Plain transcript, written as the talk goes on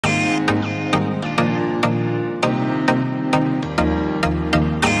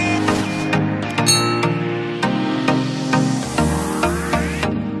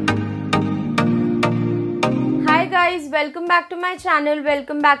welcome back to my channel.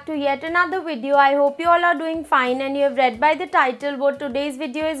 Welcome back to yet another video. I hope you all are doing fine and you have read by the title what today's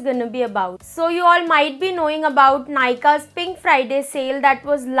video is gonna be about. So you all might be knowing about Nykaa's Pink Friday sale that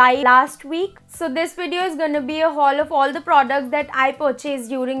was live last week. So this video is gonna be a haul of all the products that I purchased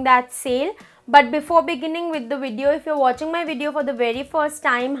during that sale. But before beginning with the video, if you're watching my video for the very first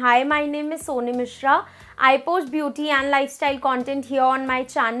time, hi, my name is Soni Mishra. I post beauty and lifestyle content here on my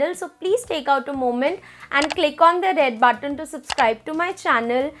channel. So please take out a moment and click on the red button to subscribe to my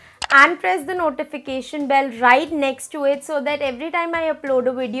channel and press the notification bell right next to it so that every time I upload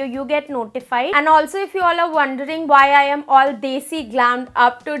a video you get notified. And also, if you all are wondering why I am all desi glammed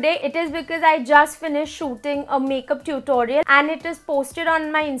up today, it is because I just finished shooting a makeup tutorial and it is posted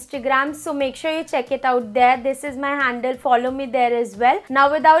on my Instagram, so make sure you check it out there. This is my handle, follow me there as well. Now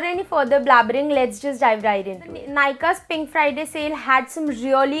without any further blabbering, let's just dive right in. Nykaa's Pink Friday sale had some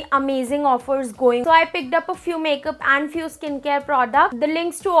really amazing offers going, so I picked up a few makeup and few skincare products. The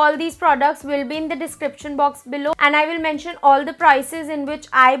links to all these products will be in the description box below, and I will mention all the prices in which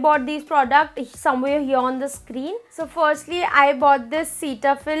I bought these products somewhere here on the screen. So firstly, I bought this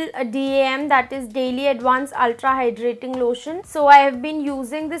Cetaphil DAM, that is Daily Advance Ultra Hydrating Lotion. So I have been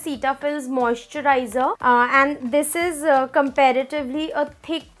using the Cetaphil's moisturizer and this is comparatively a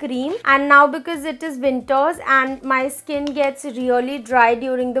thick cream, and now because it is winters and my skin gets really dry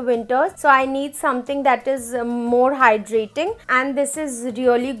during the winters, so I need something that is more hydrating, and this is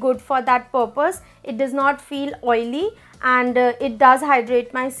really good for that purpose. It does not feel oily and it does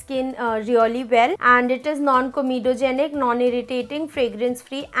hydrate my skin really well, and it is non-comedogenic, non-irritating, fragrance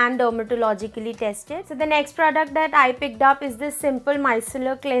free and dermatologically tested. So the next product that I picked up is this simple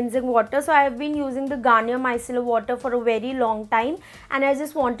micellar cleansing water. So I have been using the Garnier micellar water for a very long time and I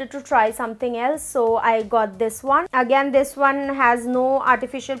just wanted to try something else, so I got this one. Again, this one has no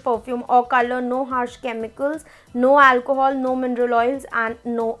artificial perfume or color, no harsh chemicals, no alcohol, no mineral oils and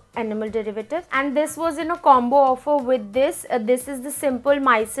no animal derivatives, and this was in a combo offer with this. This is the simple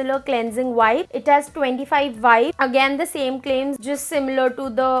micellar cleansing wipe. It has 25 wipes. Again, the same claims, just similar to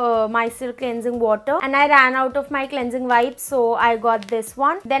the micellar cleansing water, and I ran out of my cleansing wipes, so I got this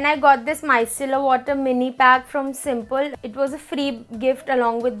one. Then I got this micellar water mini pack from Simple. It was a free gift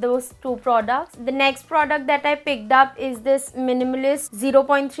along with those two products. The next product that I picked up is this Minimalist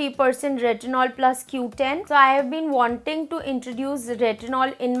 0.3% Retinol plus Q10. So I have been wanting to introduce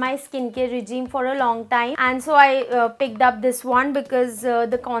retinol in my skincare regime for a long time, and so I picked up this one because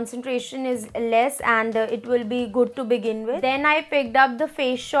the concentration is less and it will be good to begin with. Then I picked up the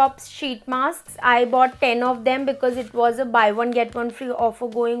Face Shop's sheet masks. I bought 10 of them because it was a buy one get one free offer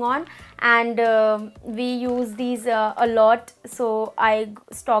going on, and we use these a lot, so I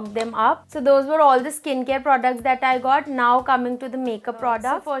stocked them up. So those were all the skincare products that I got. Now coming to the makeup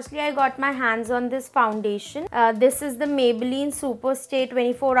products. So firstly, I got my hands on this foundation. This is the Maybelline Super Stay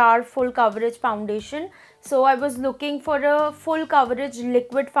 24-hour full coverage foundation. So I was looking for a full coverage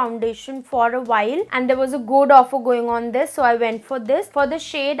liquid foundation for a while and there was a good offer going on this, so I went for this. For the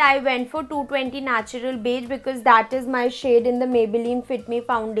shade, I went for 220 Natural Beige because that is my shade in the Maybelline Fit Me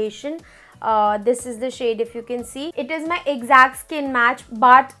foundation. This is the shade, if you can see. It is my exact skin match,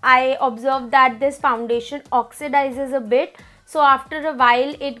 but I observed that this foundation oxidizes a bit. So after a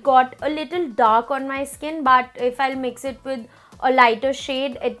while it got a little dark on my skin, but if I'll mix it with a lighter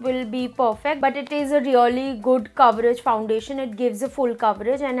shade it will be perfect. But it is a really good coverage foundation. It gives a full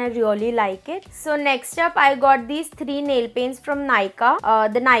coverage and I really like it. So next up, I got these 3 nail paints from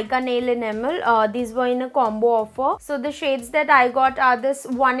Nykaa, the Nykaa Nail Enamel. These were in a combo offer. So the shades that I got are this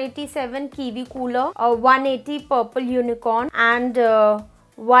 187 Kiwi Kooler, 180 Purple Unicorn and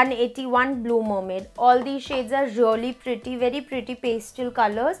 181 Blue Mermaid. All these shades are really pretty, very pretty pastel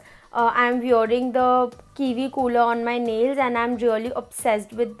colors. I am wearing the Kiwi Kooler on my nails and I am really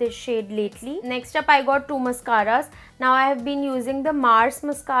obsessed with this shade lately. Next up, I got 2 mascaras. Now I have been using the Mars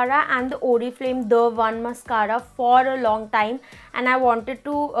mascara and the Oriflame The One mascara for a long time and I wanted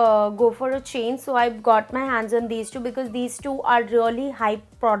to go for a change, so I got my hands on these two because these two are really hype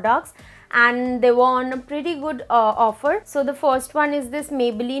products and they were on a pretty good offer. So the first one is this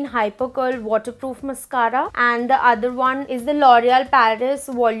Maybelline Hyper Curl Waterproof Mascara and the other one is the L'Oreal Paris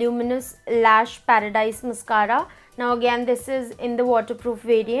Voluminous Lash Paradise Mascara. Now again, this is in the waterproof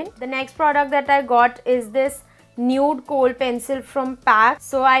variant. The next product that I got is this nude Kohl pencil from PAC.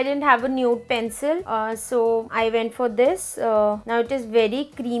 So I didn't have a nude pencil, so I went for this. Now it is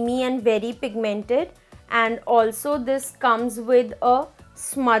very creamy and very pigmented, and also this comes with a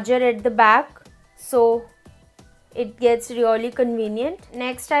smudger at the back, so it gets really convenient.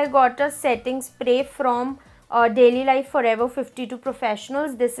 Next, I got a setting spray from Daily Life Forever 52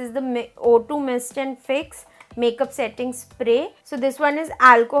 Professionals. This is the O2 Mist and Fix makeup setting spray. So this one is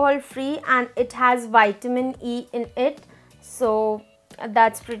alcohol free and it has vitamin E in it. So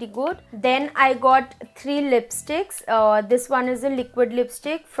that's pretty good. Then I got 3 lipsticks. This one is a liquid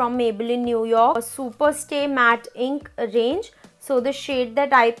lipstick from Maybelline New York, a Super Stay Matte Ink range. So the shade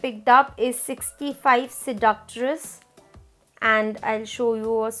that I picked up is 65 Seductress, and I'll show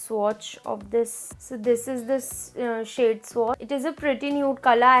you a swatch of this. So this is this shade swatch. It is a pretty nude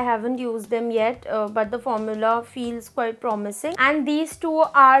color. I haven't used them yet, but the formula feels quite promising. And these two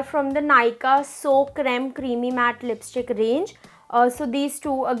are from the Nykaa So Creme Creamy Matte Lipstick range. So these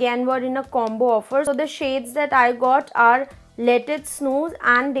two again were in a combo offer. So the shades that I got are Let It Snooze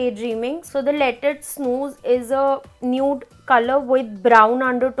and Daydreaming. So the Let It Snooze is a nude color with brown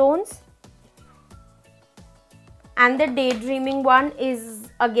undertones, and the Daydreaming one is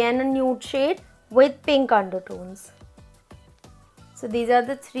again a nude shade with pink undertones. So these are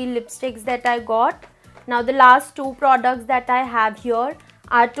the 3 lipsticks that I got. Now the last 2 products that I have here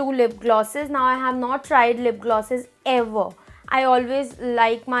are 2 lip glosses. Now I have not tried lip glosses ever. I always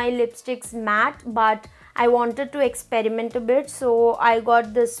like my lipsticks matte, but I wanted to experiment a bit, so I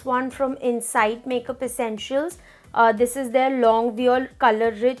got this one from Insight Makeup Essentials. This is their Long Wear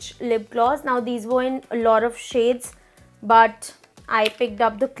Color Rich Lip Gloss. Now these were in a lot of shades, but I picked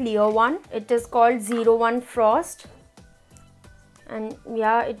up the clear one. It is called 01 Frost, and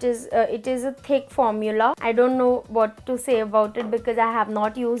yeah, it is a thick formula. I don't know what to say about it because I have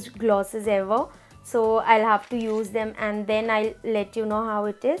not used glosses ever. So I'll have to use them and then I'll let you know how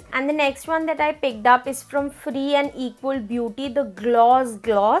it is. And the next one that I picked up is from Free and Equal Beauty, the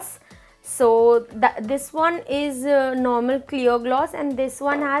Gloss. So this one is normal clear gloss, and this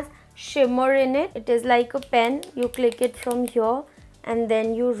one has shimmer in it. It is like a pen. You click it from here and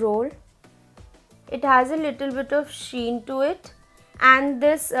then you roll. It has a little bit of sheen to it, and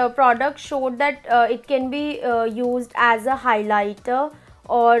this product showed that it can be used as a highlighter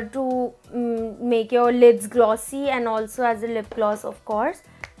or to make your lids glossy, and also as a lip gloss, of course.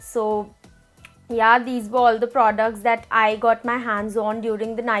 So yeah, these were all the products that I got my hands on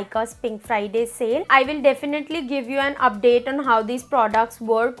during the Nykaa's Pink Friday sale. I will definitely give you an update on how these products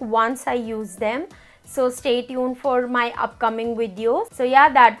work once I use them. So stay tuned for my upcoming videos. So yeah,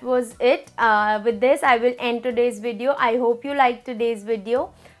 that was it. With this, I will end today's video. I hope you liked today's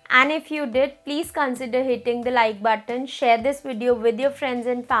video. And if you did, please consider hitting the like button, share this video with your friends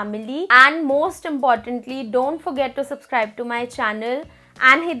and family, and most importantly, don't forget to subscribe to my channel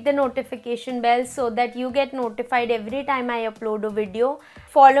and hit the notification bell so that you get notified every time I upload a video.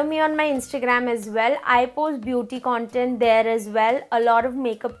 Follow me on my Instagram as well. I post beauty content there as well, a lot of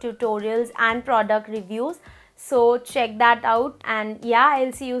makeup tutorials and product reviews. So check that out, and yeah,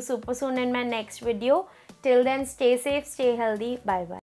 I'll see you super soon in my next video. Till then, stay safe, stay healthy. Bye bye.